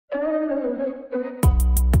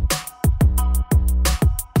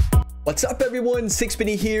What's up everyone,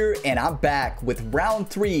 Sixpenny here, and I'm back with round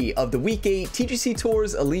 3 of the week 8 TGC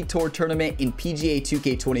Tours Elite Tour Tournament in PGA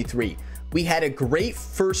 2K23. We had a great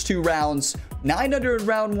first 2 rounds, 9 under in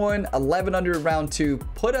round 1, 11 under in round 2,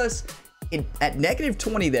 put us at negative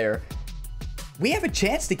 20 there. We have a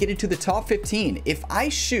chance to get into the top 15. If I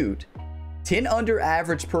shoot 10 under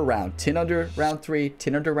average per round, 10 under round 3,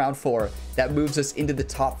 10 under round 4, that moves us into the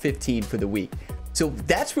top 15 for the week. So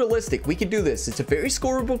that's realistic. We can do this. It's a very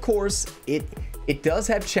scoreable course. It does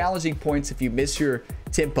have challenging points if you miss your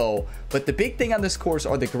tempo, but the big thing on this course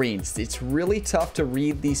are the greens. It's really tough to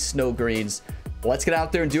read these snow greens. Let's get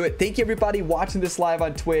out there and do it. Thank you everybody watching this live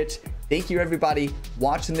on Twitch. Thank you everybody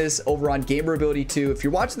watching this over on Gamer Ability 2. If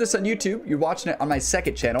you're watching this on YouTube, you're watching it on my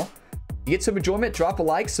second channel. You get some enjoyment, drop a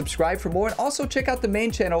like, subscribe for more, and also check out the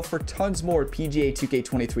main channel for tons more PGA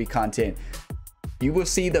 2K23 content. You will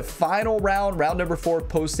see the final round, round number 4,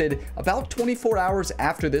 posted about 24 hours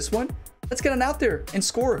after this one. Let's get on out there and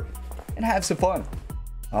score and have some fun.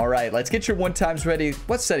 All right, let's get your 1-times ready.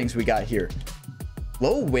 What settings we got here?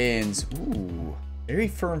 Low winds. Ooh, very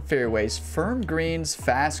firm fairways, firm greens,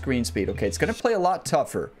 fast green speed. Okay, it's going to play a lot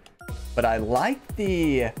tougher, but I like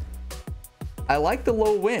the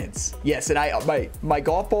low winds. Yes, and my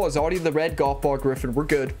golf ball is already the red golf ball, Griffin. We're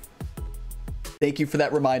good. Thank you for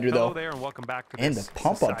that reminder, though. Hello there, and welcome back to and the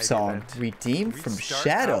pump-up song, event. Redeemed from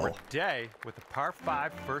Shadow. Day with a par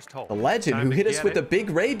 5 first hole. The legend who hit us with a big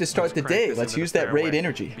raid to start the day. Let's use that raid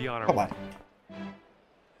energy. Come on.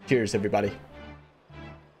 Cheers, everybody.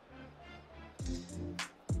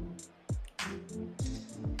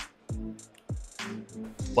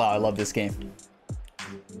 Wow, I love this game.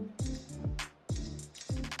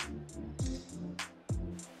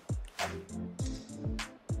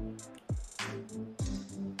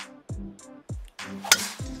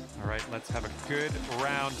 All right, let's have a good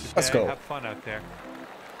round today. Let's go. Have fun out there.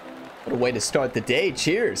 What a way to start the day.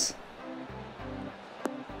 Cheers.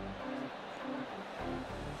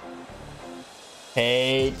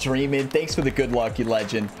 Hey, Dreamin'. Thanks for the good luck, you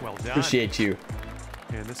legend. Well done. Appreciate you.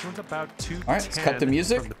 And this one's about 210. All right, let's cut the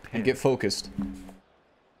music and get focused.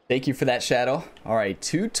 Thank you for that, Shadow. All right,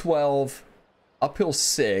 212, uphill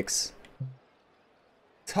 6.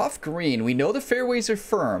 Tough green. We know the fairways are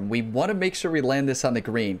firm. We want to make sure we land this on the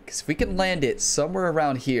green, because if we can land it somewhere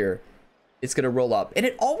around here, it's going to roll up. And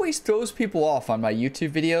it always throws people off on my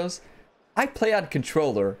YouTube videos. I play on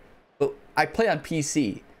controller, but I play on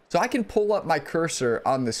PC. So I can pull up my cursor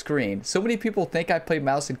on the screen. So many people think I play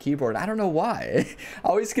mouse and keyboard. I don't know why. I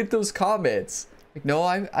always get those comments. Like, no,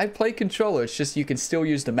 I play controller. It's just you can still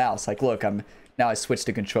use the mouse. Like, look, now I switched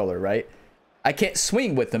to controller, right? I can't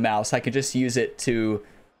swing with the mouse. I can just use it to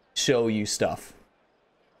show you stuff.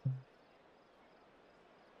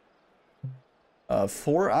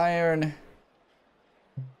 4-iron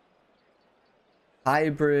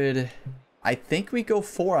hybrid. I think we go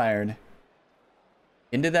 4-iron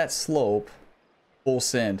into that slope, full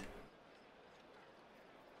send.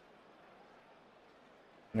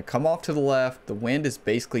 I'm gonna come off to the left. The wind is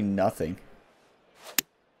basically nothing.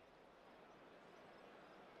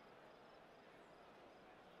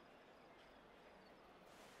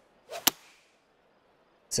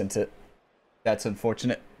 Sent it. That's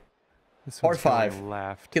unfortunate. Par 5.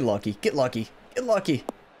 Left. Get lucky. Get lucky. Get lucky.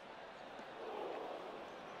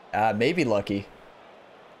 Maybe lucky.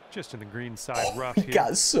 Just in the green side rough We here.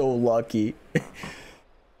 got so lucky.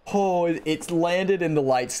 Oh, it's landed in the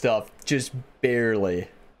light stuff. Just barely.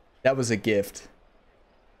 That was a gift.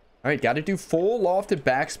 All right, got to do full lofted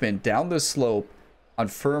backspin down the slope on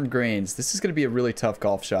firm greens. This is going to be a really tough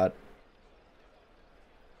golf shot.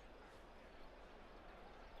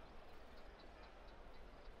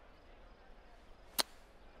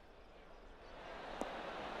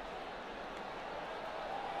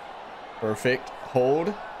 Perfect.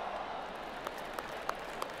 Hold.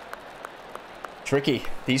 Tricky.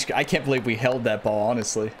 I can't believe we held that ball,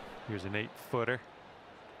 honestly. Here's an 8-footer.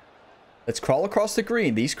 Let's crawl across the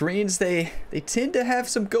green. These greens, they tend to have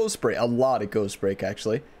some ghost break. A lot of ghost break,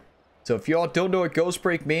 actually. So if y'all don't know what ghost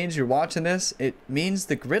break means, you're watching this, it means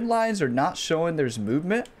the grid lines are not showing there's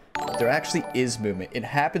movement. But there actually is movement. It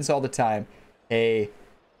happens all the time. Hey,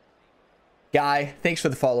 Guy, thanks for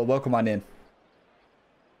the follow. Welcome on in.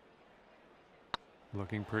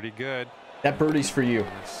 Looking pretty good. That birdie's for you.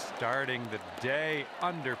 We're starting the day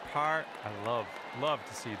under par. I love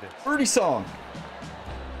to see this. Birdie song.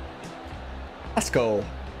 Let's go.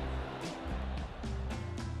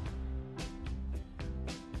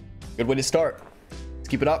 Good way to start. Let's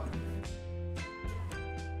keep it up.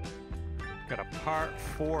 Got a par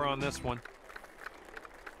 4 on this one.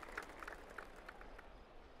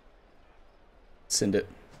 Send it.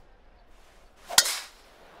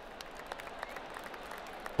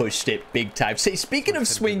 Pushed it big time. Say, speaking of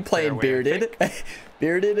swing playing, Bearded.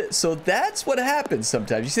 Bearded, so that's what happens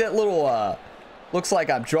sometimes. You see that little, looks like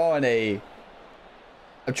I'm trying to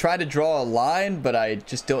draw a line, but I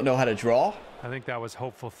just don't know how to draw. I think that was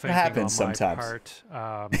hopeful thinking happens on my sometimes.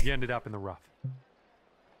 part. You ended up in the rough.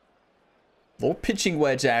 Little pitching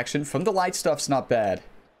wedge action from the light stuff's not bad.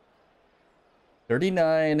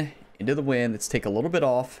 39 into the wind. Let's take a little bit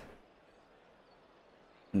off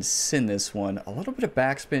and send this one. A little bit of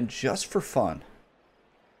backspin just for fun.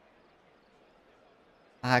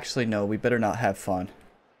 Actually, no, we better not have fun.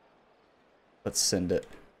 Let's send it.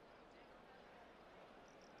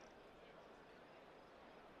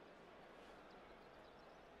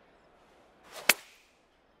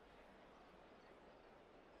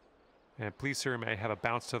 And please, sir, may I have a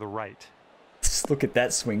bounce to the right. Just look at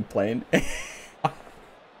that swing plane.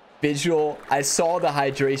 Visual. I saw the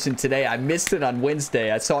hydration today. I missed it on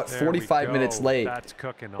Wednesday. I saw it 45 minutes late. That's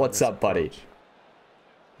cooking. What's up, buddy?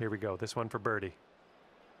 Here we go. This one for birdie.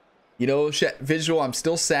 You know, Visual, I'm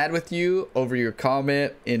still sad with you over your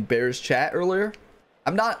comment in Bears chat earlier.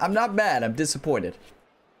 I'm not mad. I'm disappointed.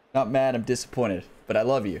 Not mad. I'm disappointed. But I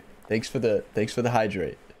love you. Thanks for the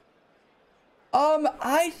hydrate.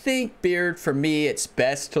 I think, Beard, for me, it's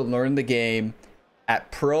best to learn the game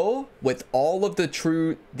at pro with all of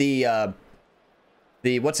the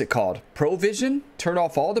what's it called? Pro Vision. Turn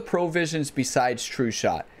off all the Pro Visions besides True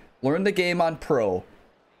Shot. Learn the game on pro.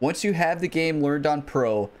 Once you have the game learned on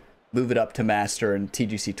pro, move it up to Master and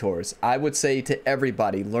TGC Tours. I would say to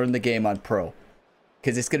everybody, learn the game on pro.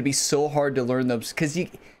 Because it's going to be so hard to learn those. Because you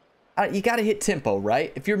got to hit tempo,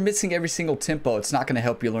 right? If you're missing every single tempo, it's not going to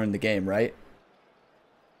help you learn the game, right?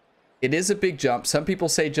 It is a big jump. Some people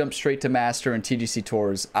say jump straight to Master and TGC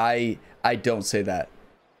Tours. I don't say that.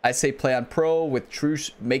 I say play on pro with true.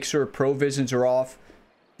 Make sure Pro Visions are off.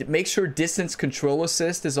 Make sure distance control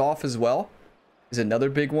assist is off as well. Is another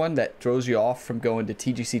big one that throws you off from going to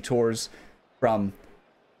TGC Tours from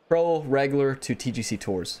pro, regular to TGC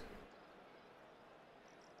Tours.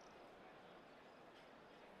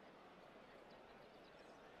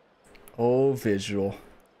 Oh, visual.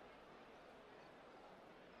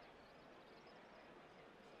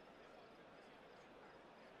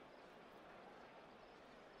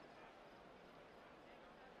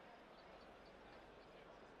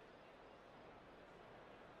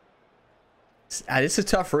 It's a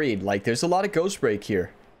tough read. Like, there's a lot of ghost break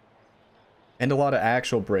here. And a lot of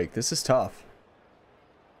actual break. This is tough.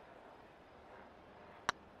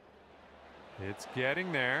 It's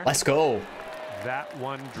getting there. Let's go. That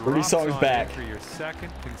one Birdie drops Song's on back. for your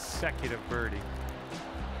second consecutive birdie.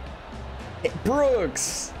 Hey,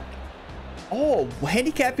 Brooks. Oh,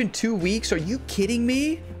 handicap in 2 weeks? Are you kidding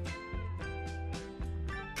me?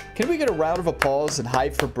 Can we get a round of applause and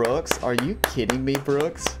hype for Brooks? Are you kidding me,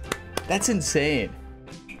 Brooks? That's insane.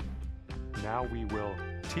 Now we will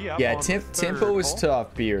tee up. Yeah, on the tempo is hole.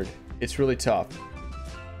 tough, Beard. It's really tough.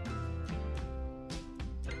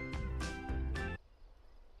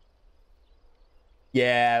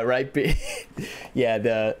 Yeah, right.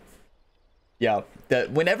 Yeah,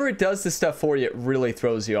 whenever it does this stuff for you, it really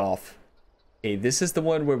throws you off. Okay, this is the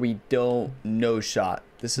one where we don't no shot.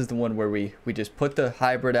 This is the one where we just put the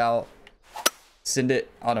hybrid out, send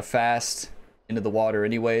it on a fast into the water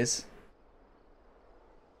anyways.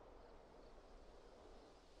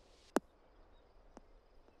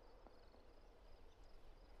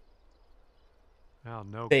 Oh,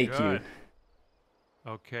 no Thank good.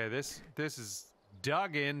 you. Okay, this is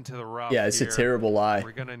dug into the rough. Yeah, it's here. a terrible lie.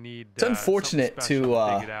 We're gonna need. It's unfortunate to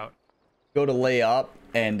dig it out. go to lay up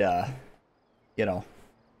and you know,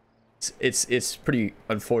 it's pretty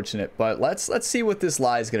unfortunate. But let's see what this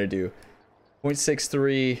lie is gonna do.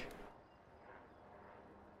 0.63,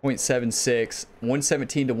 0.76,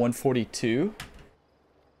 117 to 142.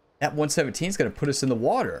 That 117 is gonna put us in the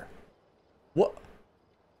water. What?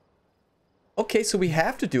 Okay, so we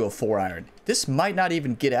have to do a 4-iron. This might not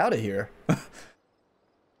even get out of here.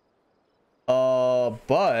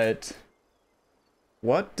 But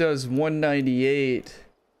what does 198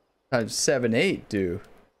 times 7.8 do?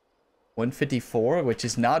 154, which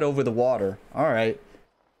is not over the water. All right.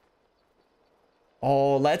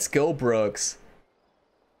 Oh, let's go, Brooks.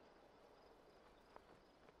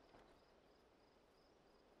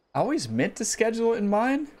 I always meant to schedule it in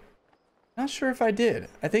mine. Not sure if I did.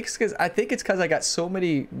 I think it's because I got so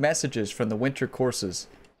many messages from the winter courses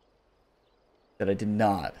that I did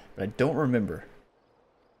not, but I don't remember.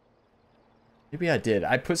 Maybe I did.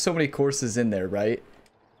 I put so many courses in there, right?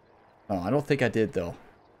 Oh, I don't think I did though.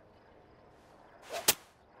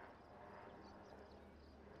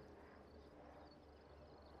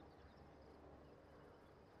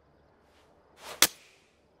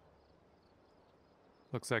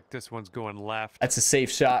 Looks like this one's going left. That's a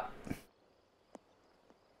safe shot.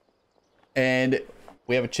 And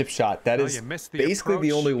we have a chip shot. That is basically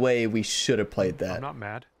the only way we should have played that. I'm not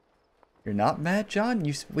mad. You're not mad, John?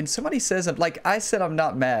 When somebody says, like I said, I'm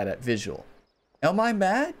not mad at visual. Am I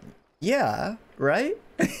mad? Yeah, right?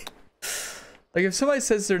 Like if somebody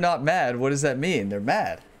says they're not mad, what does that mean? They're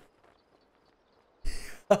mad.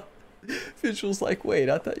 Visual's like, wait,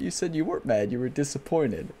 I thought you said you weren't mad. You were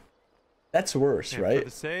disappointed. That's worse, and right? For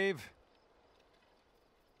the save.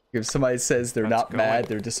 If somebody says they're not mad,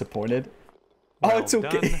 they're disappointed. Well oh, it's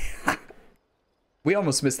okay. We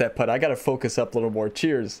almost missed that putt. I got to focus up a little more.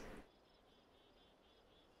 Cheers.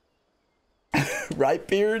 Right,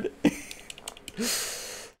 Beard?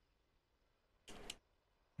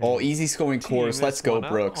 Oh, easy scoring course. Let's go,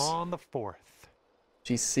 Brooks. On the 4th.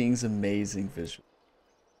 She sings amazing visual.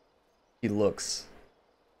 He looks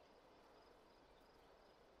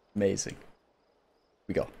amazing. Here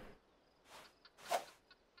we go.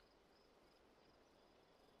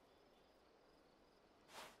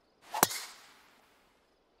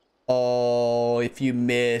 Oh, if you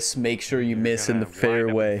miss, make sure you miss in the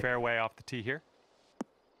fairway. Fairway off the tee here.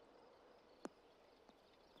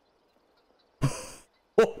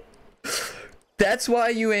 That's why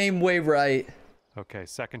you aim way right. Okay,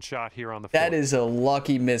 second shot here on the 4th. That is a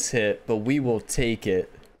lucky miss hit, but we will take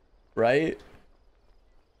it, right?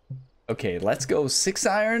 Okay, let's go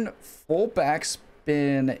 6-iron, full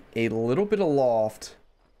backspin, a little bit of loft.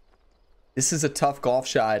 This is a tough golf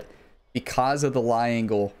shot because of the lie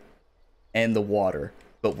angle and the water,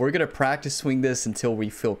 but we're gonna practice swing this until we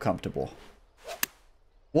feel comfortable.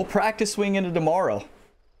 We'll practice swinging it tomorrow.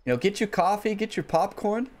 You know, get your coffee, get your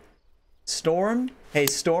popcorn. Storm, hey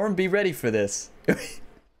Storm, be ready for this.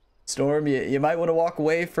 Storm, you might want to walk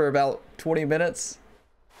away for about 20 minutes.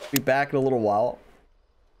 Be back in a little while.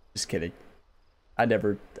 Just kidding. I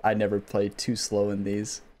never played too slow in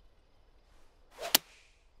these.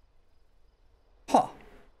 Huh.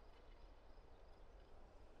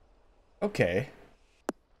 Okay.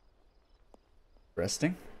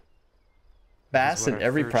 Resting. Fast in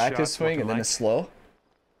every practice swing and then a slow.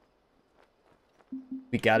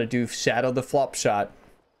 We got to do shadow the flop shot.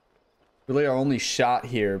 Really our only shot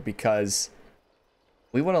here because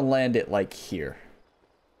we want to land it like here.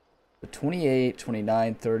 The 28,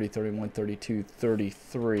 29, 30, 31, 32,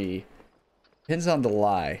 33. Depends on the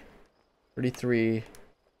lie.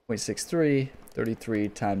 33.63, 33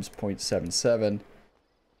 times 0.77,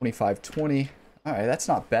 25, 20. All right, that's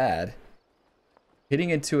not bad. Hitting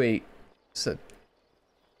into a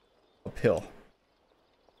uphill.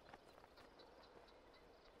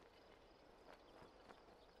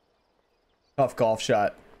 Tough golf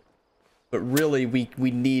shot, but really we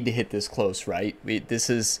need to hit this close, right? This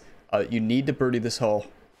is you need to birdie this hole.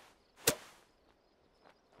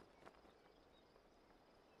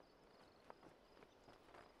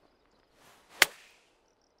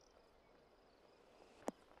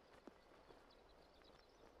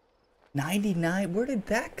 $99. Where did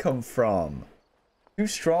that come from? Too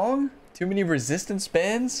strong? Too many resistance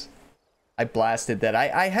bands? I blasted that.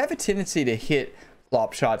 I have a tendency to hit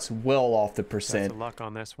flop shots well off the percent. That's luck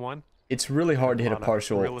on this one. It's really hard to hit a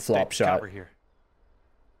partial flop shot. Here.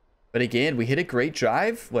 But again, we hit a great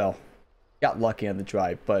drive. Well, got lucky on the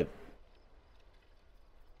drive, but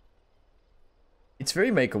it's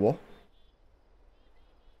very makeable.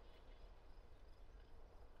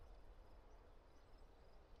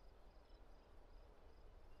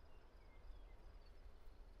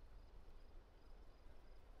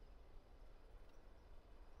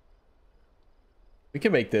 We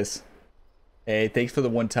can make this. Hey, thanks for the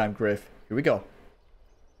one-time Griff. Here we go.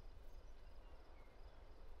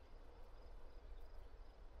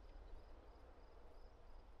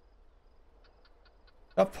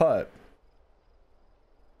 Tough putt.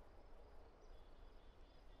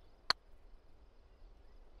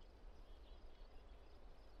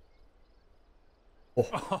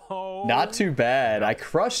 Oh, not too bad. I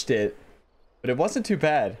crushed it, but it wasn't too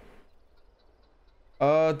bad.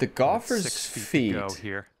 The golfer's feet. To go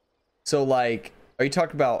here. So, like, are you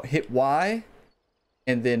talking about hit Y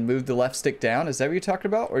and then move the left stick down? Is that what you're talking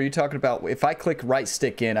about? Or are you talking about if I click right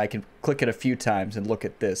stick in, I can click it a few times and look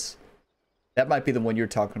at this? That might be the one you're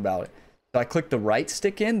talking about. So I click the right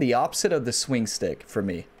stick in, the opposite of the swing stick for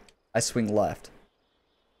me. I swing left.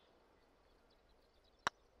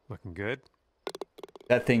 Looking good.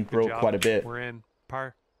 That thing broke quite a bit. We're in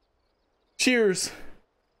par. Cheers.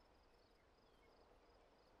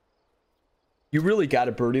 You really got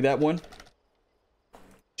to birdie that one.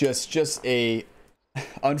 Just a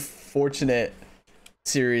unfortunate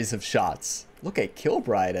series of shots Look at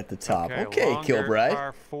Kilbride at the top. Okay, longer Kilbride.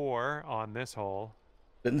 Par 4 on this hole.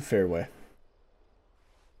 In the fairway.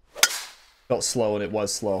 Felt slow, and it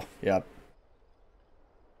was slow. Yep.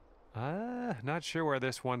 Not sure where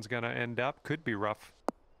this one's gonna end up. Could be rough.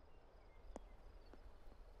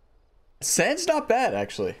 Sand's not bad,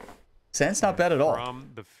 actually. Sand's not bad at all.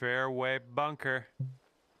 From the fairway bunker.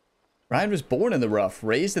 Ryan was born in the rough,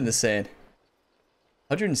 raised in the sand.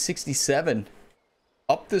 167.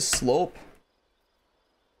 Up this slope.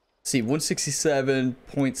 Let's see,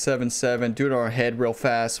 167.77. Do it on our head real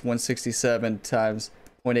fast. 167 times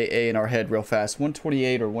 0.88 in our head real fast.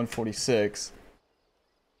 128 or 146.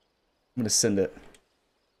 I'm going to send it.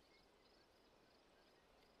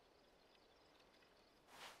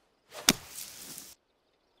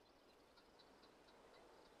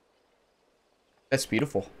 That's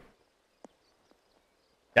beautiful.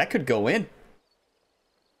 That could go in.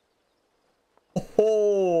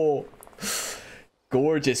 Oh,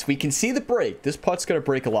 gorgeous. We can see the break. This putt's going to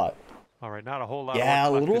break a lot. All right, not a whole lot. Yeah,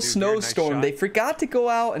 of a little snowstorm. Nice, they forgot to go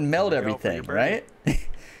out and melt everything, right?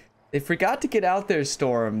 They forgot to get out there,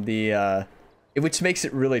 Storm. Which makes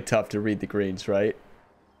it really tough to read the greens, right?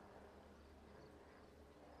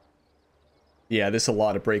 Yeah, this is a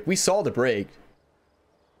lot of break. We saw the break.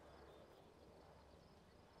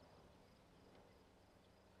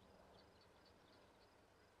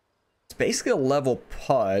 It's basically a level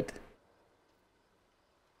putt.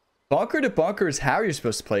 Bunker to bunker is how you're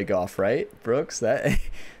supposed to play golf, right, Brooks? That's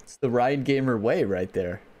the Ryan Gamer way right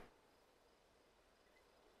there.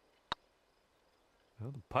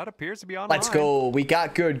 Well, the putt appears to be on. Let's go. We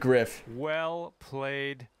got good, Griff. Well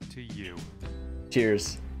played to you.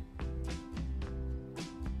 Cheers.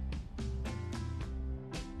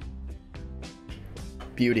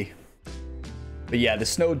 Beauty. But yeah, the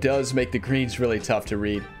snow does make the greens really tough to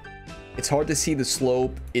read. It's hard to see the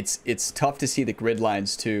slope. It's tough to see the grid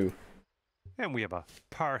lines too. And we have a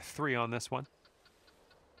par 3 on this one.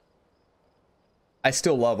 I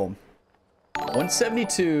still love them.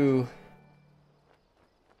 172.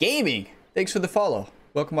 Gaming. Thanks for the follow.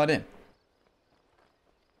 Welcome on in.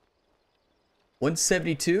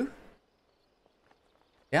 172.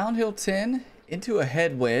 Downhill 10 into a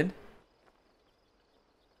headwind.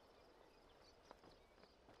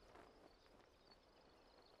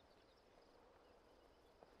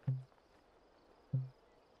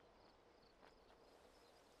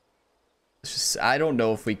 I don't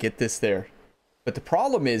know if we get this there, but the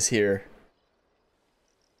problem is here.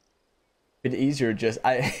 Been easier just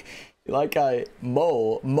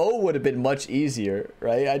Mo would have been much easier,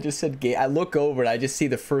 right? I just said I look over and I just see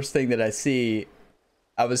the first thing that I see.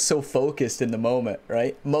 I was so focused in the moment,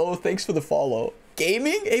 right? Mo, thanks for the follow.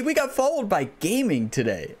 Gaming? Hey, we got followed by gaming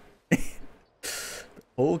today. The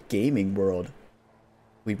whole gaming world.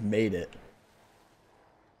 We've made it.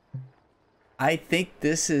 I think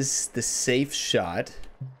this is the safe shot.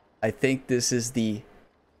 I think this is the...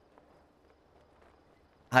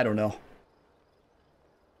 I don't know.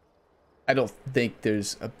 I don't think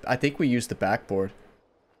there's... I think we use the backboard.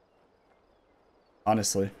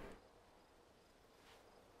 Honestly.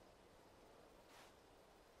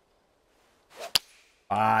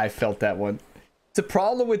 I felt that one. It's a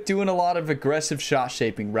problem with doing a lot of aggressive shot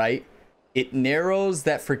shaping, right? It narrows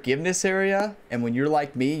that forgiveness area, and when you're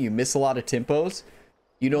like me, you miss a lot of tempos.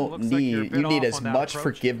 You don't need you need as much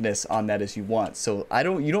forgiveness on that as you want. So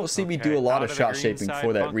you don't see me do a lot of shot shaping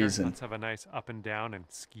for that reason. Let's have a nice up and down and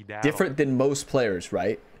skedaddle. Different than most players,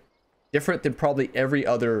 right? Different than probably every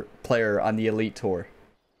other player on the Elite Tour.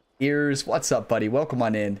 Ears, what's up, buddy? Welcome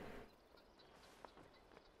on in.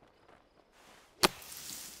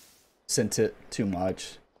 Sent it too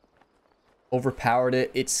much. Overpowered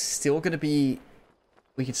it. It's still going to be...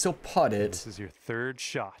 We can still putt it. This is your third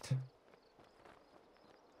shot.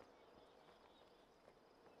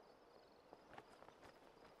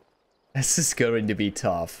 This is going to be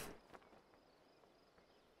tough.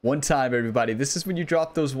 One time, everybody. This is when you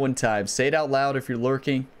drop those one times. Say it out loud if you're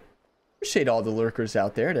lurking. Appreciate all the lurkers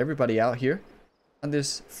out there and everybody out here on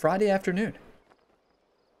this Friday afternoon.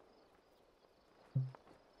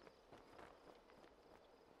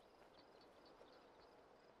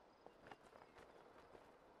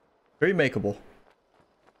 Very makeable.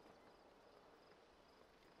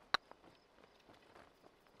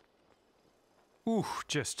 Ooh,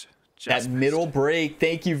 just that middle break.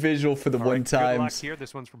 Thank you, Visual, for the one times. Good luck here.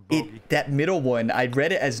 This one's from Bogey. That middle one, I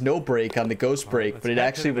read it as no break on the ghost break, but it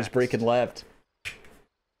actually was breaking left.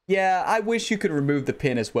 Yeah, I wish you could remove the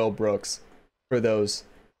pin as well, Brooks, for those.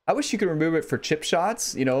 I wish you could remove it for chip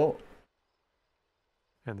shots, you know.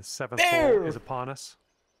 And the 7th hole is upon us.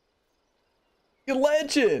 You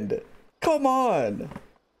legend. Come on.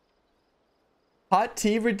 Hot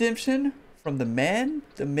tea redemption from the man,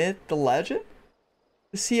 the myth, the legend,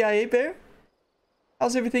 the CIA Bear.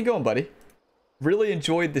 How's everything going, buddy? Really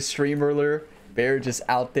enjoyed the stream earlier. Bear just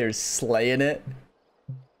out there slaying it.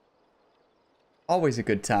 Always a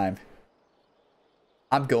good time.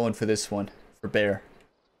 I'm going for this one for Bear.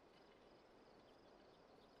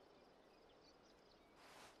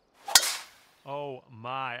 Oh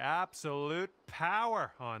my, absolute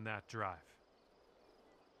power on that drive.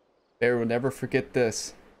 Bear will never forget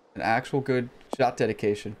this. An actual good shot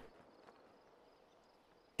dedication.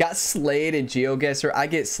 Got slayed in GeoGuessr. I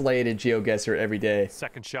get slayed in GeoGuessr every day.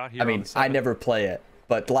 Second shot here. I mean, I never play it.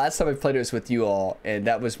 But the last time I played it was with you all, and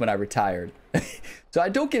that was when I retired. So I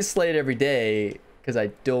don't get slayed every day because I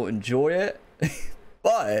don't enjoy it.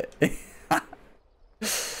 But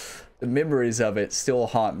the memories of it still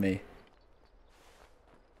haunt me.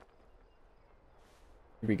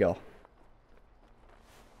 Here we go.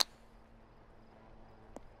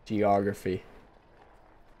 Geography.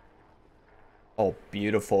 Oh,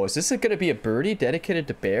 beautiful. Is this going to be a birdie dedicated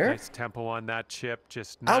to Bear? Nice tempo on that chip.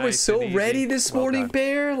 Just nice. I was so ready this morning,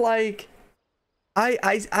 Bear. Like,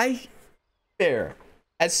 Bear,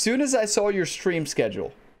 as soon as I saw your stream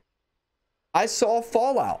schedule, I saw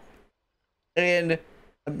Fallout. And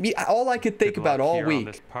all I could think about all week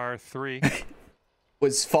this par 3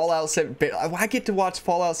 was Fallout 7. I get to watch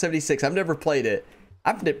Fallout 76. I've never played it.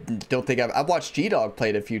 I've watched G-Dog play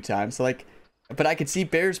it a few times. Like, but I could see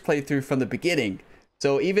Bear's playthrough from the beginning.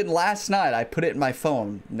 So even last night, I put it in my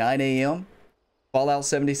phone, 9 a.m., Fallout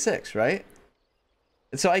 76, right?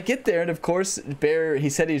 And so I get there, and of course, Bear, he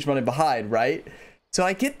said he's running behind, right? So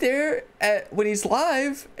I get there when he's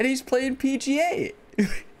live, and he's playing PGA.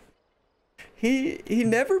 He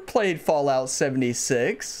never played Fallout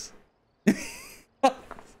 76.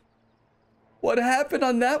 What happened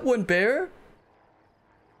on that one, Bear?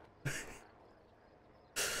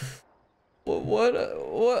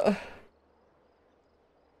 What?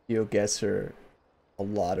 GeoGuessr, a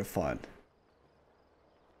lot of fun.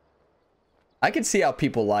 I can see how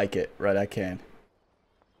people like it, right? I can.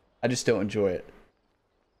 I just don't enjoy it.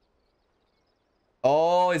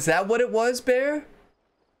 Oh, is that what it was, Bear?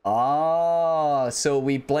 Ah, so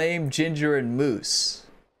we blame Ginger and Moose.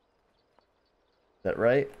 Is that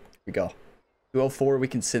right? Here we go. 204, we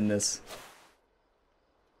can send this.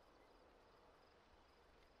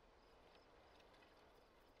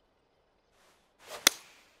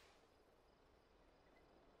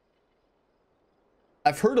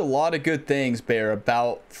 I've heard a lot of good things, Bear,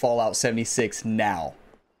 about Fallout 76 now.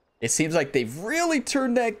 It seems like they've really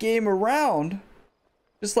turned that game around.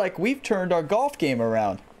 Just like we've turned our golf game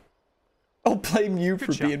around. I'll blame you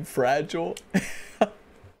for being fragile.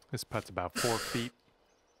 This putt's about 4 feet.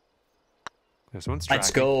 This one's tracking.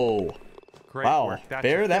 Let's go. Great wow, work. That's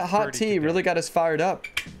Bear, that hot tea today. really got us fired up.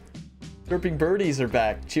 Chirping birdies are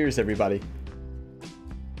back. Cheers, everybody.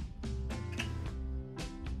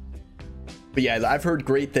 But yeah, I've heard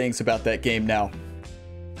great things about that game now.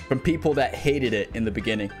 From people that hated it in the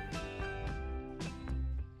beginning.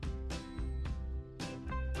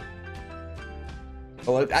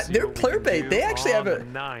 Well, their player base, they actually have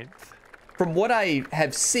a, from what I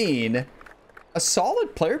have seen, a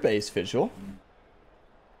solid player base, Visual.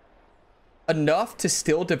 Enough to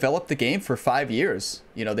still develop the game for 5 years.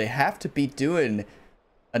 You know, they have to be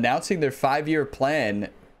announcing their 5-year plan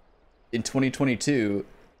in 2022.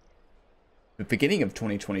 The beginning of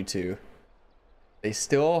 2022. They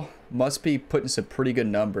still must be putting some pretty good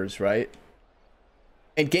numbers, right?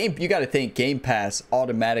 And you got to think Game Pass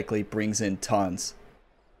automatically brings in tons.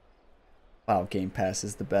 Wow, Game Pass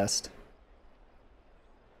is the best.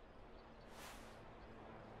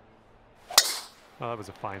 Oh, that was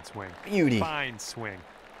a fine swing. Beauty. Fine swing.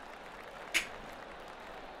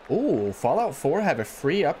 Ooh, Fallout 4 have a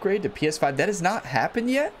free upgrade to PS5. That has not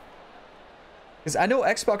happened yet? Because I know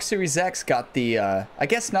Xbox Series X got the, I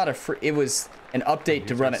guess not a free, it was an update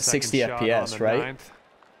to run at 60 FPS, right?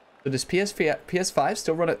 So does PS5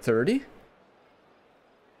 still run at 30?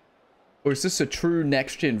 Or is this a true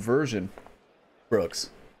next-gen version, Brooks?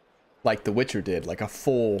 Like The Witcher did, like a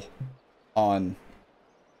full-on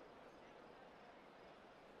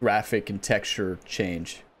graphic and texture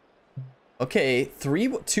change. Okay,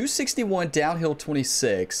 261 downhill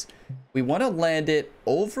 26. We want to land it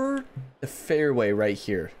over the fairway right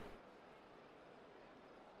here.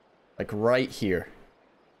 Like right here.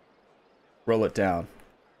 Roll it down.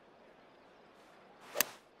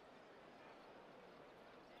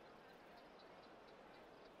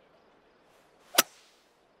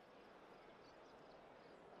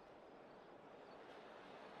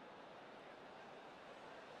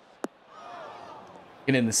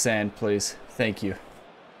 Get in the sand, please. Thank you.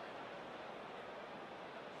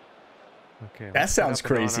 Okay. That sounds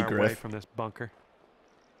crazy, Griff. From this bunker.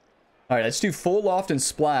 All right, let's do full loft and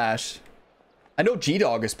splash. I know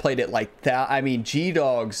G-Dog has played it like that. I mean,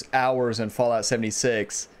 G-Dog's hours in Fallout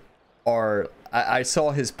 76 are... I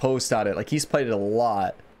saw his post on it. Like, he's played it a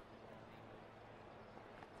lot.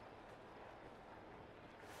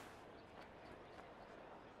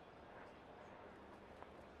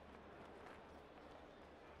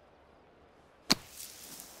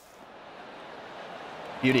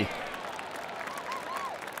 Beauty.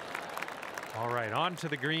 All right, on to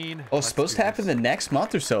the green. Oh, it's supposed to happen the next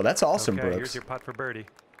month or so. That's awesome, okay, Brooks. Here's your putt for birdie.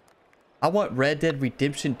 I want Red Dead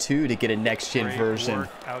Redemption 2 to get a next-gen version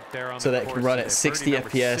so that it can run at 60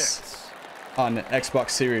 FPS on the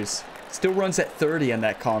Xbox Series. Still runs at 30 on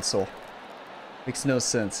that console. Makes no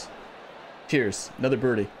sense. Cheers. Another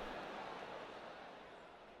birdie.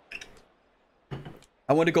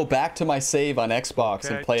 I want to go back to my save on Xbox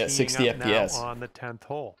and play at 60 FPS. Now on the 10th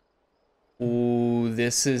hole. Ooh,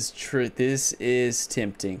 this is this is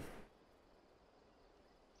tempting.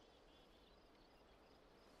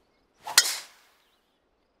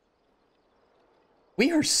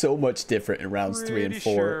 We are so much different in rounds 3 and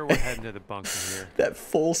 4. Sure we're heading to the bunker here. That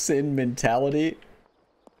full sin mentality.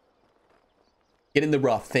 Get in the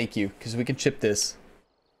rough, thank you, because we can chip this.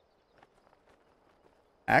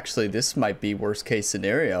 Actually, this might be worst case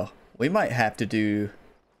scenario. We might have to do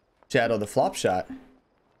Shadow the flop shot.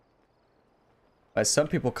 As some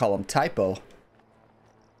people call him typo.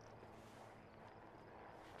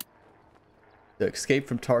 The escape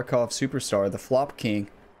from Tarkov Superstar, the flop king.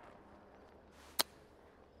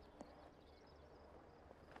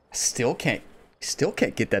 Still can't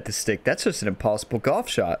get that to stick. That's just an impossible golf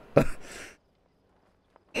shot.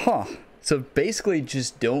 Huh. So basically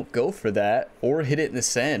just don't go for that or hit it in the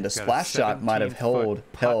sand. A splash shot might have held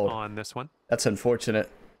on this one. That's unfortunate.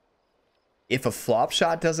 If a flop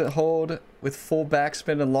shot doesn't hold with full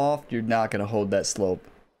backspin and loft, you're not going to hold that slope.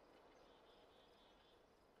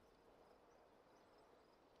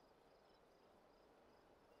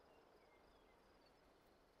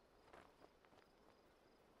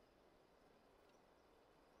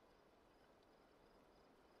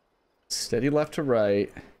 Steady left to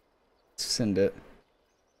right. Send it.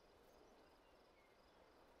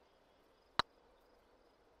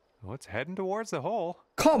 Well, it's heading towards the hole.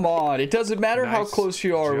 Come on, it doesn't matter how close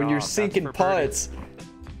you are when you're sinking putts.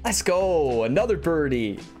 Let's go, another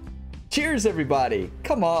birdie. Cheers, everybody.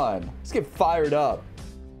 Come on, let's get fired up.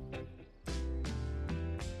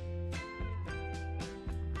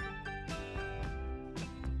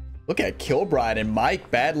 Look at Kilbride and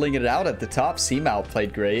Mike battling it out at the top. Seamount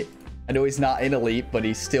played great. I know he's not an elite, but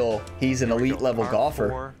he's an elite level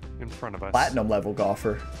golfer. In front of us. Platinum level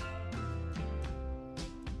golfer.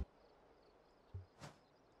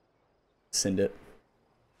 Send it.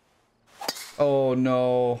 Oh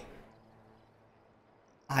no.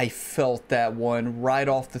 I felt that one right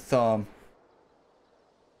off the thumb.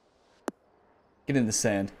 Get in the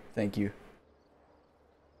sand. Thank you.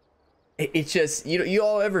 It's just, you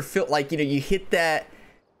all ever feel like, you hit that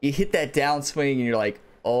downswing and you're like,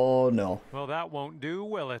 oh no. Well, that won't do,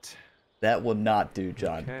 will it? That will not do,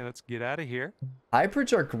 John. Okay, let's get out of here.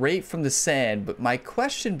 Hybrids are great from the sand, but my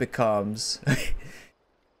question becomes,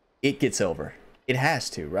 it gets over. It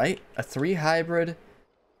has to, right? A 3 hybrid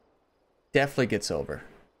definitely gets over.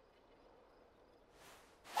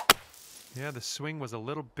 Yeah, the swing was a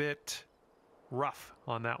little bit rough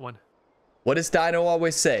on that one. What does Dino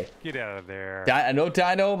always say? Get out of there. I know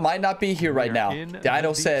Dino might not be here right now.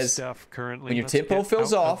 Dino says, when your tempo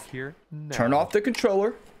fills off, turn off the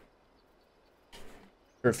controller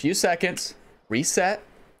for a few seconds, reset,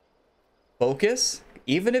 focus,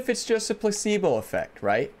 even if it's just a placebo effect,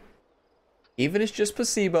 right? Even if it's just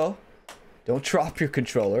placebo, don't drop your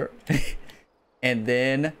controller, and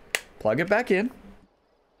then plug it back in.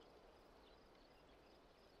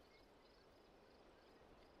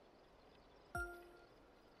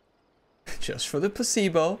 Just for the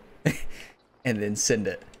placebo, and then send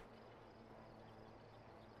it.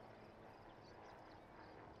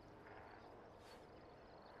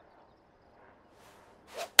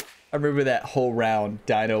 I remember that whole round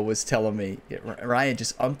Dino was telling me, Ryan,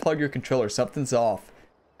 just unplug your controller, something's off.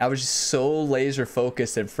 I was just so laser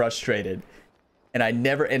focused and frustrated. And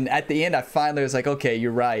and at the end I finally was like, okay,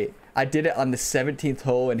 you're right. I did it on the 17th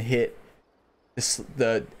hole and hit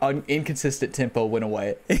the inconsistent tempo went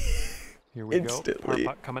away. Here we instantly. Go.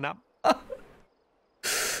 Putt coming up.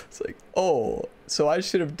 It's like, oh, so I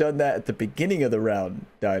should have done that at the beginning of the round,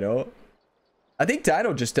 Dino. I think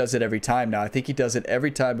Dino just does it every time now. I think he does it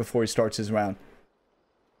every time before he starts his round.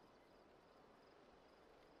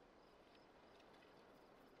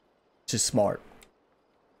 which is smart.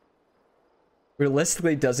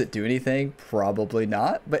 Realistically, does it do anything? Probably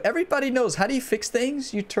not. But everybody knows, how do you fix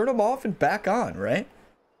things? You turn them off and back on, right?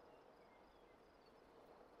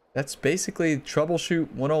 That's basically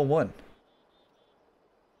troubleshoot 101.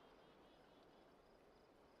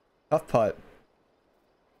 Tough putt.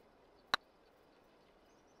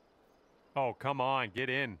 Oh, come on, get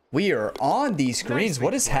in. We are on these greens.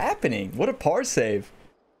 What is happening? What a par save.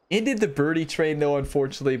 Ended the birdie train though,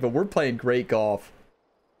 unfortunately, but we're playing great golf.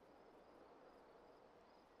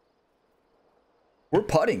 We're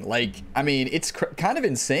putting, like, I mean, it's kind of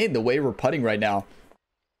insane the way we're putting right now.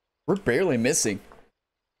 We're barely missing.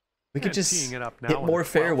 We could just hit more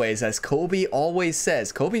fairways, as Kobe always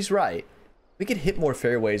says. Kobe's right. We could hit more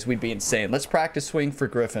fairways, we'd be insane. Let's practice swing for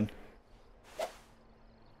Griffin.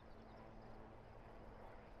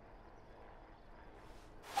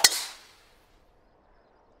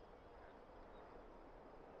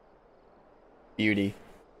 Beauty.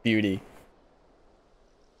 Beauty.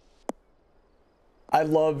 I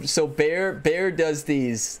love, so Bear does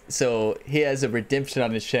these, so he has a redemption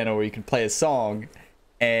on his channel where you can play a song,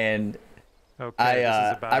 and okay,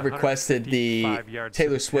 I requested the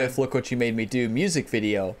Taylor Swift "Look What You Made Me Do" music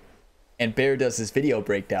video, and Bear does his video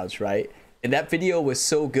breakdowns, right? And that video was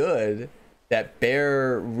so good that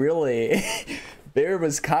Bear really Bear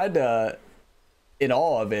was kind of in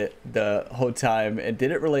awe of it the whole time, and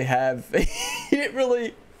didn't really have he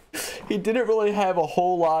didn't really have a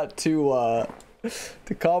whole lot to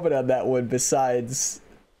comment on that one besides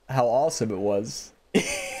how awesome it was.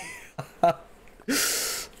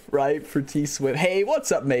 Right, for T Swift. Hey,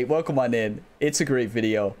 what's up, mate? Welcome on in. It's a great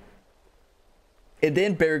video. And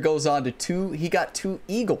then Bear goes on to he got 2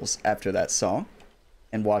 eagles after that song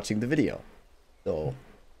and watching the video. So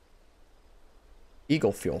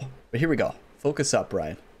eagle fuel. But here we go. Focus up,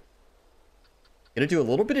 Brian. Gonna do a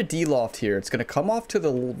little bit of D-loft here. It's gonna come off to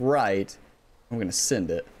the right. I'm gonna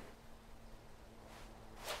send it.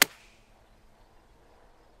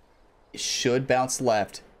 It should bounce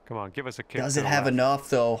left. Come on, give us a kick. Does it have enough,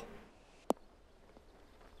 though?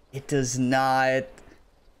 It does not.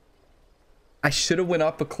 I should have went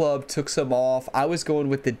up a club, took some off. I was going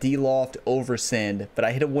with the D-loft over send, but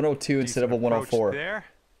I hit a 102 instead of a 104. There.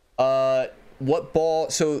 What ball?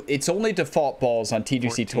 So it's only default balls on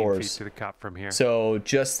TGC Tours. To the cup from here. So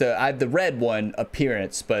just I have the red one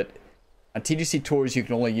appearance, but on TGC Tours you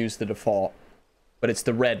can only use the default. But it's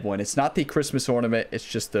the red one. It's not the Christmas ornament. It's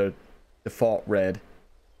just the default red.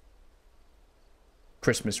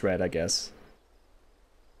 Christmas red, I guess.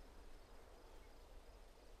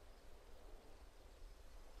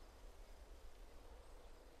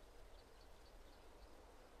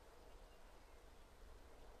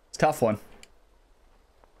 It's a tough one.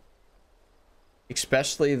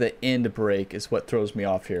 Especially the end break is what throws me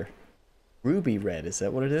off here. Ruby red, is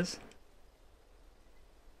that what it is?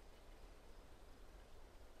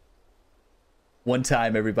 One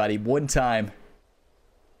time, everybody. One time.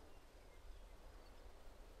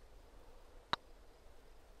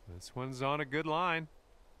 This one's on a good line.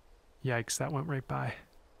 Yikes, that went right by.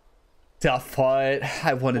 Tough putt.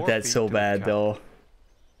 I wanted that so bad, though.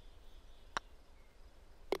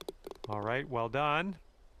 All right, well done.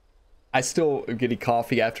 I still am getting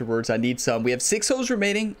coffee afterwards. I need some. We have 6 holes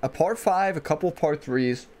remaining. A par 5, a couple of par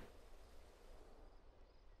 3s.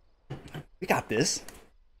 We got this.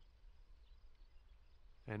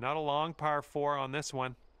 And not a long par 4 on this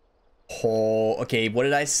one. Oh, okay. What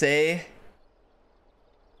did I say?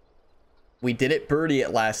 We did it birdie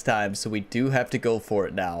it last time, so we do have to go for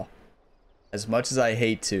it now. As much as I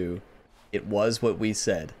hate to, it was what we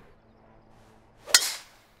said.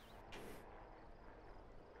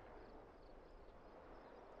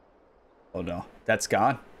 Oh no, that's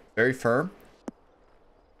gone. Very firm.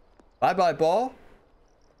 Bye-bye, ball.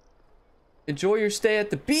 Enjoy your stay at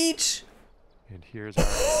the beach. And here's our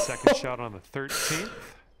second shot on the 13th.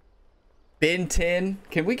 Ben 10.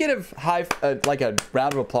 Can we get like a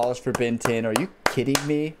round of applause for Ben 10? Are you kidding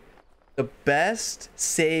me? The best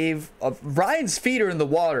save of Ryan's feet are in the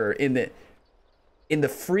water in the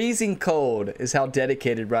freezing cold is how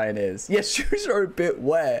dedicated Ryan is. Yes, shoes are a bit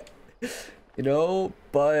wet, you know,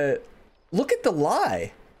 but look at the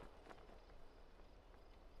lie.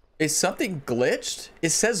 Is something glitched? It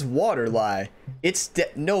says water lie. It's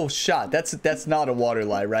no shot. That's not a water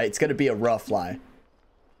lie, right? It's gonna be a rough lie.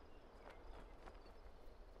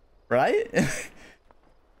 Right?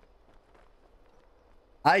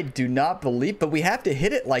 I do not believe, but we have to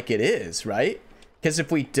hit it like it is, right? Because if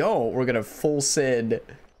we don't, we're gonna full send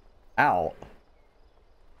out.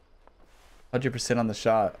 100% on the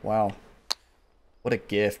shot. Wow. What a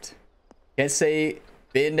gift. Can't say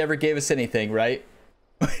Ben never gave us anything, right?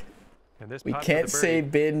 And this We putt for can't the say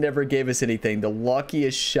birdie. Ben never gave us anything. The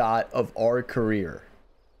luckiest shot of our career.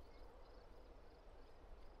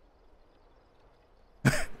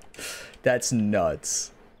 That's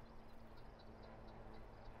nuts.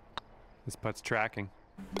 This putt's tracking.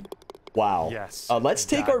 Wow. Yes. Let's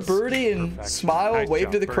take our That's birdie and perfection. smile, Nice wave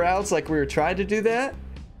job, to the birdie. crowds like we were trying to do that,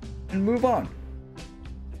 and move on.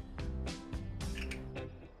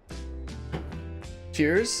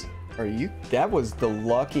 Cheers. Are you? That was the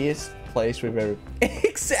luckiest place we've ever.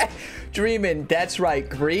 Exact. Dreamin'. That's right.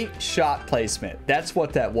 Great shot placement. That's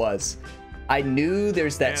what that was. I knew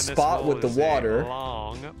there's that And this spot hole with the is a water.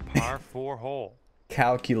 long par 4 hole.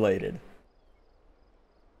 Calculated.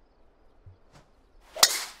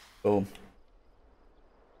 Boom.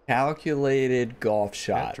 Calculated golf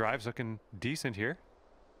Yeah, shot. drive's looking decent here.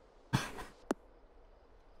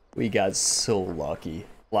 We got so lucky.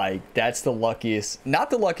 Like, that's the luckiest. Not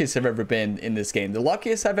the luckiest I've ever been in this game. The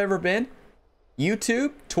luckiest I've ever been.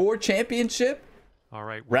 YouTube Tour Championship. All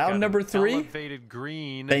right. we've Round got number an 3. Elevated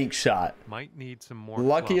green. Bank shot. Might need some more.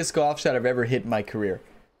 Luckiest golf shot I've ever hit in my career.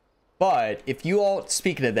 But if you all,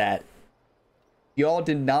 speaking of that, you all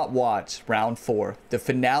did not watch round 4, the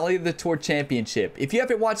finale of the Tour Championship. If you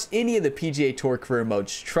haven't watched any of the PGA Tour career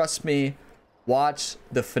modes, trust me, watch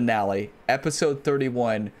the finale. Episode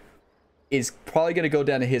 31 is probably going to go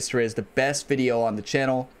down in history as the best video on the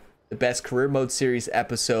channel, the best career mode series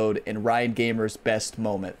episode, and Ryan Gamer's best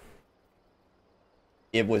moment.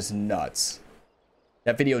 It was nuts.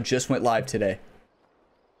 That video just went live today.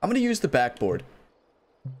 I'm going to use the backboard.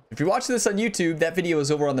 If you're watching this on YouTube, that video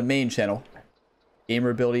is over on the main channel.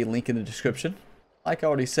 Gamer ability link in the description, like I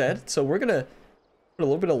already said. So we're gonna put a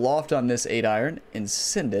little bit of loft on this 8-iron and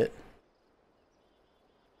send it.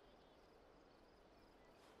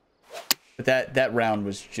 But that round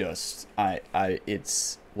was just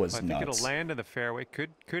was I think nuts. it'll land in the fairway.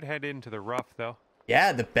 Could head into the rough though.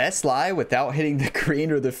 Yeah, the best lie without hitting the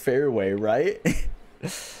green or the fairway, right?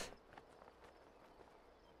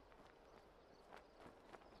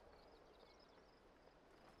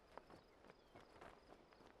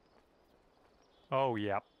 Oh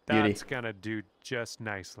yeah, Beauty. that's gonna do just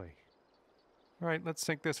nicely. All right, let's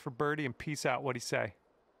sink this for birdie and peace out. What'd he say?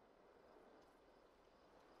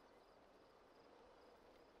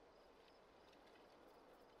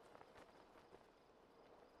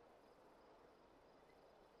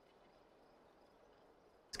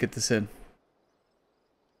 Let's get this in.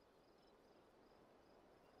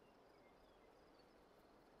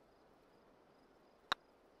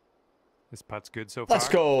 This putt's good so far. Let's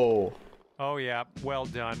go. Oh yeah, well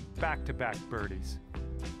done. Back-to-back birdies.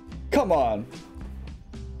 Come on.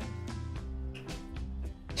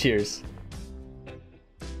 Cheers.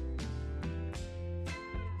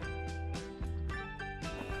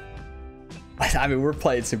 I mean, we're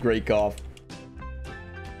playing some great golf.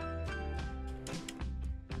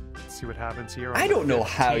 Let's see what happens here. on I the don't know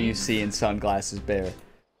how 15. you see in sunglasses, Bear.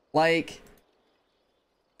 Like,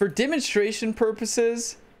 for demonstration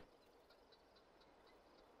purposes,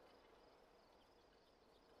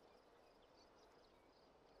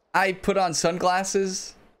 I put on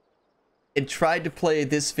sunglasses and tried to play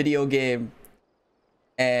this video game,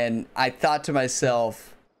 and I thought to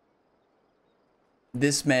myself,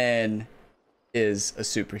 this man is a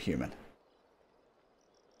superhuman.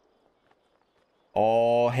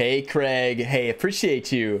 Oh, hey, Craig. Hey,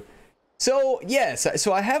 appreciate you. So, yes,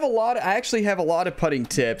 so I actually have a lot of putting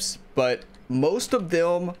tips, but most of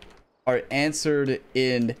them are answered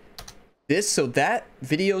in this. So that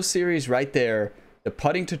video series right there, the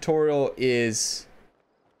putting tutorial is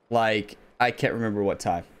like, I can't remember what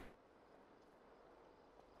time.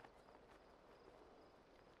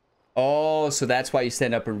 Oh, so that's why you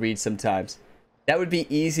stand up and read sometimes. That would be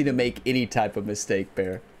easy to make any type of mistake,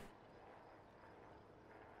 Bear.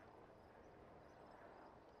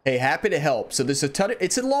 Hey, happy to help. So there's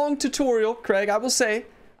it's a long tutorial, Craig, I will say.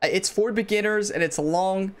 It's for beginners and it's a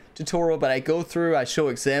long tutorial, but I go through, I show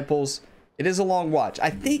examples. It is a long watch. I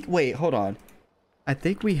think, wait, hold on. I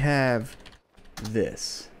think we have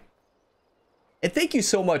this. And thank you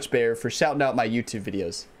so much, Bear, for shouting out my YouTube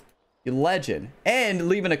videos. You legend. And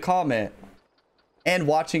leaving a comment and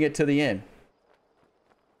watching it to the end.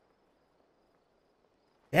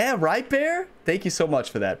 Yeah, right, Bear? Thank you so much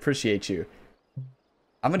for that. Appreciate you.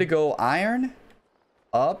 I'm going to go iron,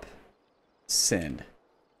 up, send.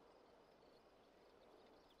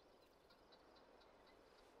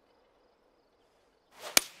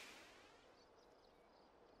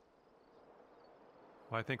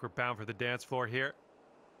 Well, I think we're bound for the dance floor here.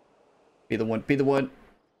 Be the one, be the one.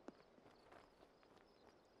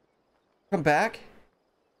 Come back.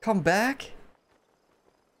 Come back.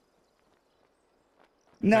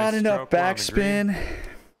 Not Nice enough stroke along the green. backspin.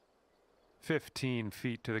 15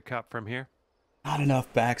 feet to the cup from here. Not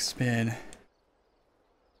enough backspin.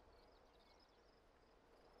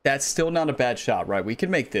 That's still not a bad shot, right? We can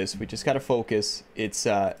make this. We just got to focus. It's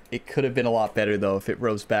it could have been a lot better though if it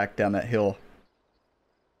rose back down that hill.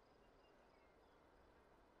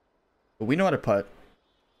 But we know how to putt.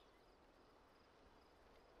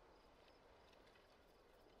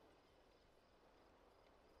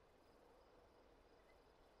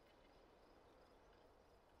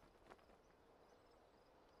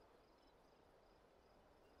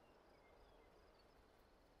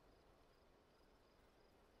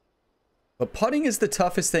 But putting is the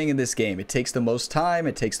toughest thing in this game. It takes the most time.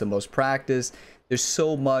 It takes the most practice. There's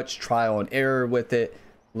so much trial and error with it.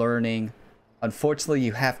 Learning. Unfortunately,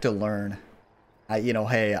 you have to learn. You know,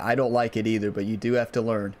 hey, I don't like it either, but you do have to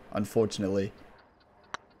learn, unfortunately.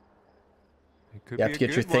 You have to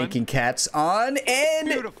get your thinking caps on, and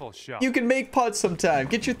beautiful shot. You can make putts sometime.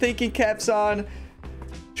 Get your thinking caps on.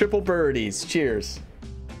 Triple birdies. Cheers.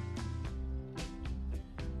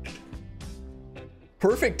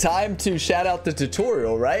 Perfect time to shout out the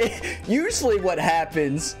tutorial, right? Usually what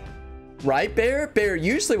happens, right, Bear?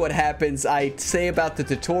 Usually what happens, I say about the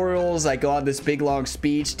tutorials, I go on this big long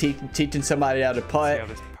speech teaching somebody how to putt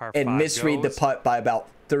and misread the putt by about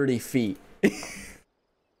 30 feet.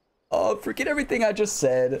 Oh, forget everything I just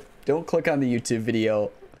said. Don't click on the YouTube video.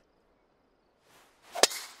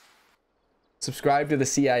 Subscribe to the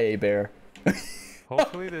CIA, Bear.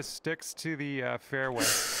 Hopefully this sticks to the fairway.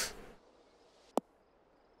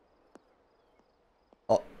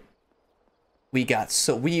 We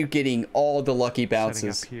are getting all the lucky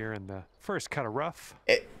bounces. Setting up here in the first cut of rough.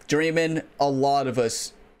 Dreamin', a lot of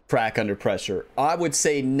us crack under pressure. I would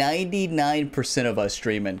say 99% of us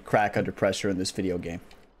dreamin' crack under pressure in this video game.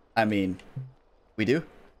 I mean, we do.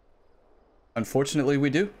 Unfortunately, we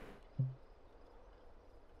do.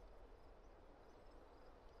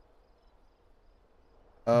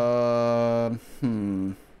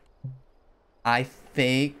 I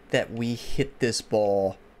think that we hit this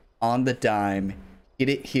ball on the dime, get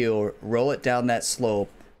it here, roll it down that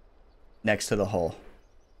slope next to the hole.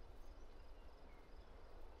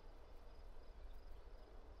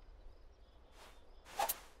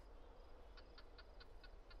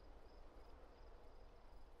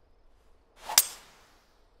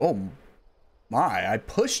 Oh my, I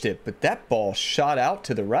pushed it, but that ball shot out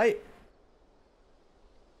to the right.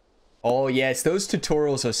 Oh yes, those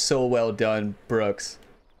tutorials are so well done, Brooks.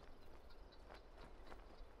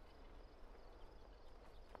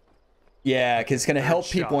 Yeah, because it's going to help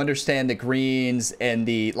people understand the greens and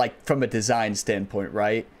the, like, from a design standpoint,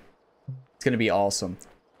 right? It's going to be awesome.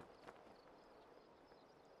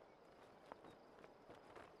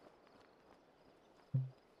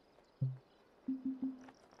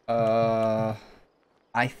 I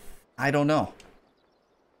don't know.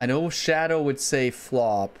 I know Shadow would say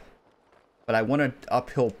flop, but I want an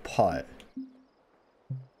uphill putt.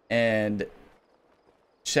 And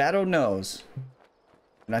Shadow knows.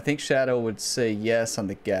 And I think Shadow would say yes on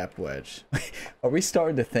the gap wedge. Are we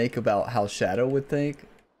starting to think about how Shadow would think?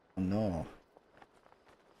 Oh no.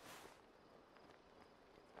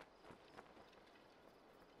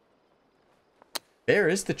 Bear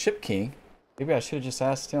is the chip king. Maybe I should have just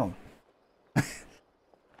asked him.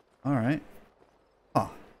 Alright. Huh.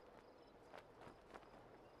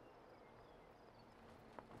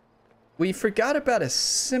 We forgot about a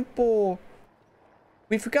simple...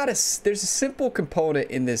 there's a simple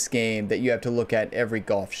component in this game that you have to look at every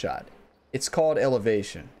golf shot. It's called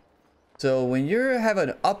elevation. So when you're having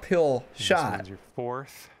an uphill shot, your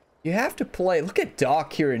fourth. You have to play. Look at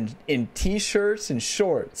Doc here in t-shirts and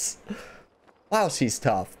shorts. Wow, she's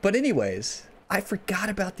tough. But anyways, I forgot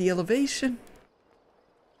about the elevation.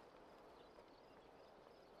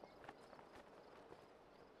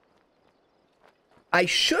 I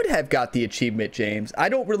should have got the achievement, James. I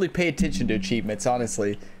don't really pay attention to achievements,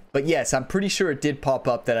 honestly. But yes, I'm pretty sure it did pop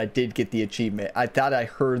up that I did get the achievement. I thought I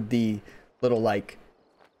heard the little, like,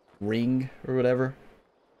 ring or whatever.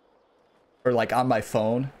 Or, like, on my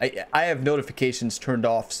phone. I have notifications turned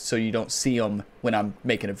off so you don't see them when I'm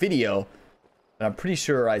making a video. But I'm pretty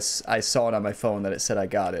sure I saw it on my phone that it said I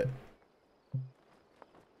got it.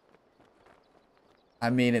 I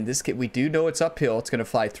mean, in this case, we do know it's uphill. It's going to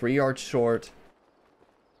fly 3 yards short.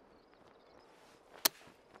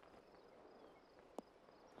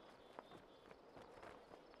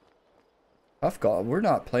 Tough golf. We're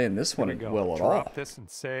not playing this one well at all. Drop this and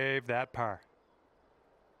save that par.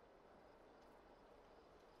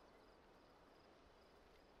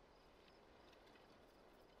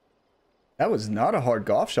 That was not a hard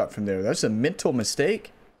golf shot from there. That's a mental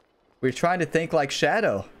mistake. We're trying to think like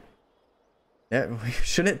Shadow. Yeah, we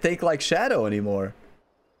shouldn't think like Shadow anymore.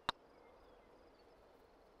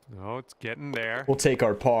 Oh, it's getting there. We'll take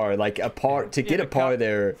our par. Like a par, to get a par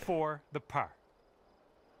there. For the par.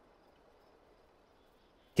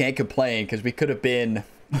 Can't complain because we could have been,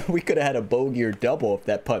 we could have had a bogey or double if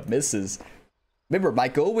that putt misses. Remember, my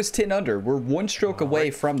goal was 10 under. We're one stroke away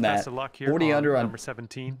from that. Best of luck here 40 under on number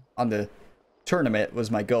 17. On the tournament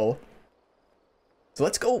was my goal. So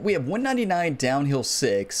let's go. We have 199 downhill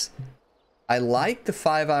 6. I like the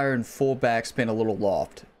 5-iron full backspin, a little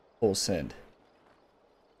loft. Full send.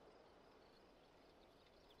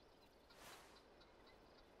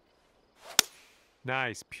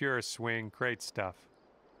 Nice, pure swing. Great stuff.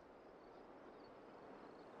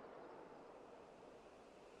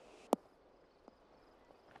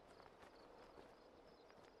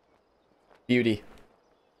 Beauty.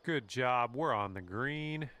 Good job. We're on the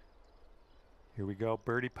green. Here we go.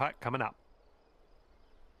 Birdie putt coming up.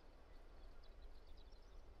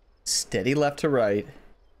 Steady left to right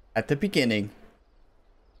at the beginning.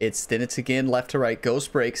 Then it's again left to right.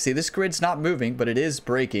 Ghost break. See, this grid's not moving, but it is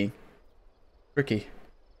breaking. Tricky.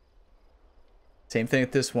 Same thing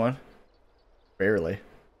with this one. Barely.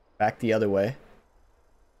 Back the other way.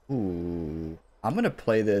 Ooh. I'm going to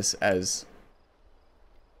play this as...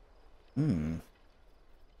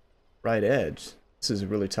 right edge. This is a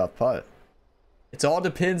really tough putt. It all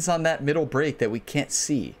depends on that middle break that we can't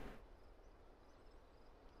see.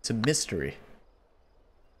 It's a mystery.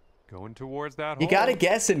 Going towards that hole. You gotta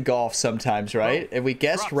guess in golf sometimes, right? And we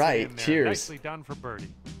guessed right. Cheers. Nicely done for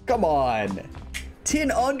birdie. Come on.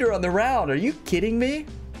 10 under on the round. Are you kidding me?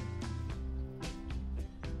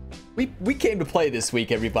 We came to play this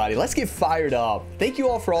week, everybody. Let's get fired up. Thank you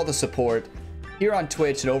all for all the support here on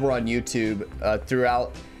Twitch and over on YouTube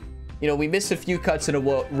throughout. You know, we missed a few cuts in a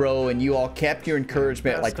row, and you all kept your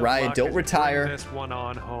encouragement. Like, Ryan, don't retire. This one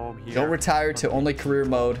on home here. Don't retire to only career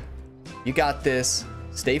mode. You got this.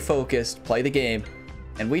 Stay focused. Play the game.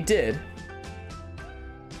 And we did.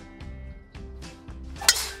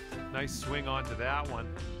 Nice swing onto that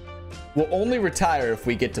one. We'll only retire if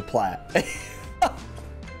we get to plat.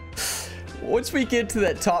 Once we get to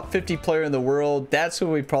that top 50 player in the world, that's when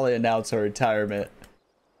we probably announce our retirement.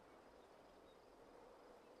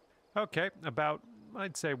 Okay, about,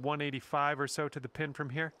 I'd say 185 or so to the pin from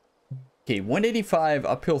here. Okay, 185,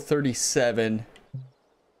 uphill 37.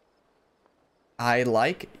 I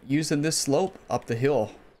like using this slope up the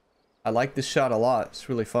hill. I like this shot a lot. It's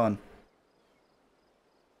really fun.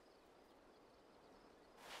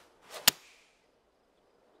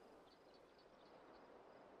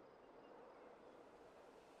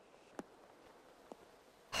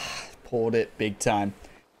 Pulled it big time.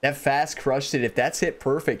 That fast crushed it. If that's hit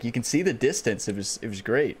perfect, you can see the distance. It was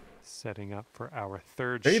great. Setting up for our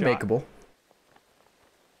third Very shot. Very makeable.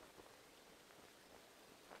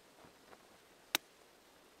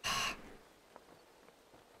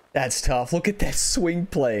 That's tough. Look at that swing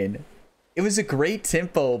plane. It was a great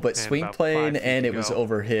tempo, but swing plane and it was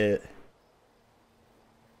overhit.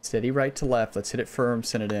 Steady right to left. Let's hit it firm.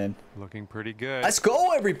 Send it in. Looking pretty good. Let's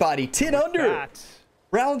go, everybody. 10 under.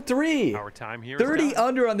 Round 3. Our time here 30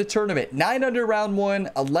 under on the tournament. 9 under round 1.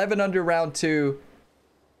 11 under round 2.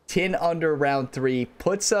 10 under round 3.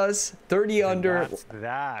 Puts us 30 under.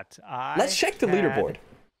 Let's check the leaderboard.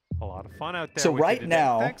 A lot of fun out there. So right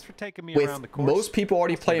now, thanks for taking me with around the course. most people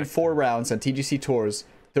already playing 4 rounds on TGC Tours,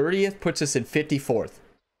 30th puts us in 54th.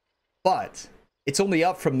 But it's only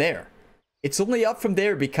up from there. It's only up from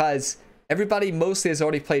there because everybody mostly has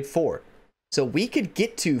already played 4. So we could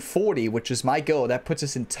get to 40, which is my goal. That puts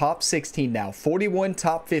us in top 16 now. 41,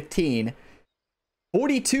 top 15.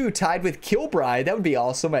 42 tied with Kilbride. That would be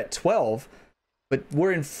awesome at 12. But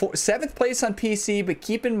we're in 7th place on PC. But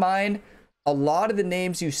keep in mind, a lot of the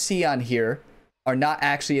names you see on here are not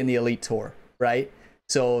actually in the Elite Tour, right?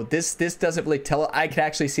 So this doesn't really tell. I can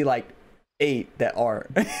actually see like 8 that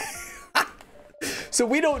aren't. So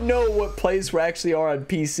we don't know what place we actually are on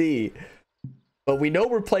PC. But we know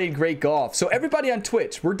we're playing great golf. So everybody on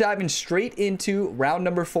Twitch, we're diving straight into round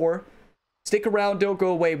number 4. Stick around, don't go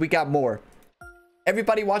away. We got more.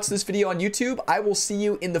 Everybody watch this video on YouTube. I will see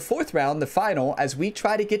you in the 4th round, the final, as we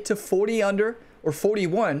try to get to 40 under or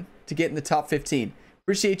 41 to get in the top 15.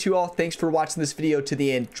 Appreciate you all. Thanks for watching this video to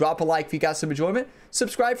the end. Drop a like if you got some enjoyment.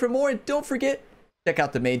 Subscribe for more. And don't forget, check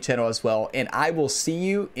out the main channel as well. And I will see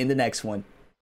you in the next one.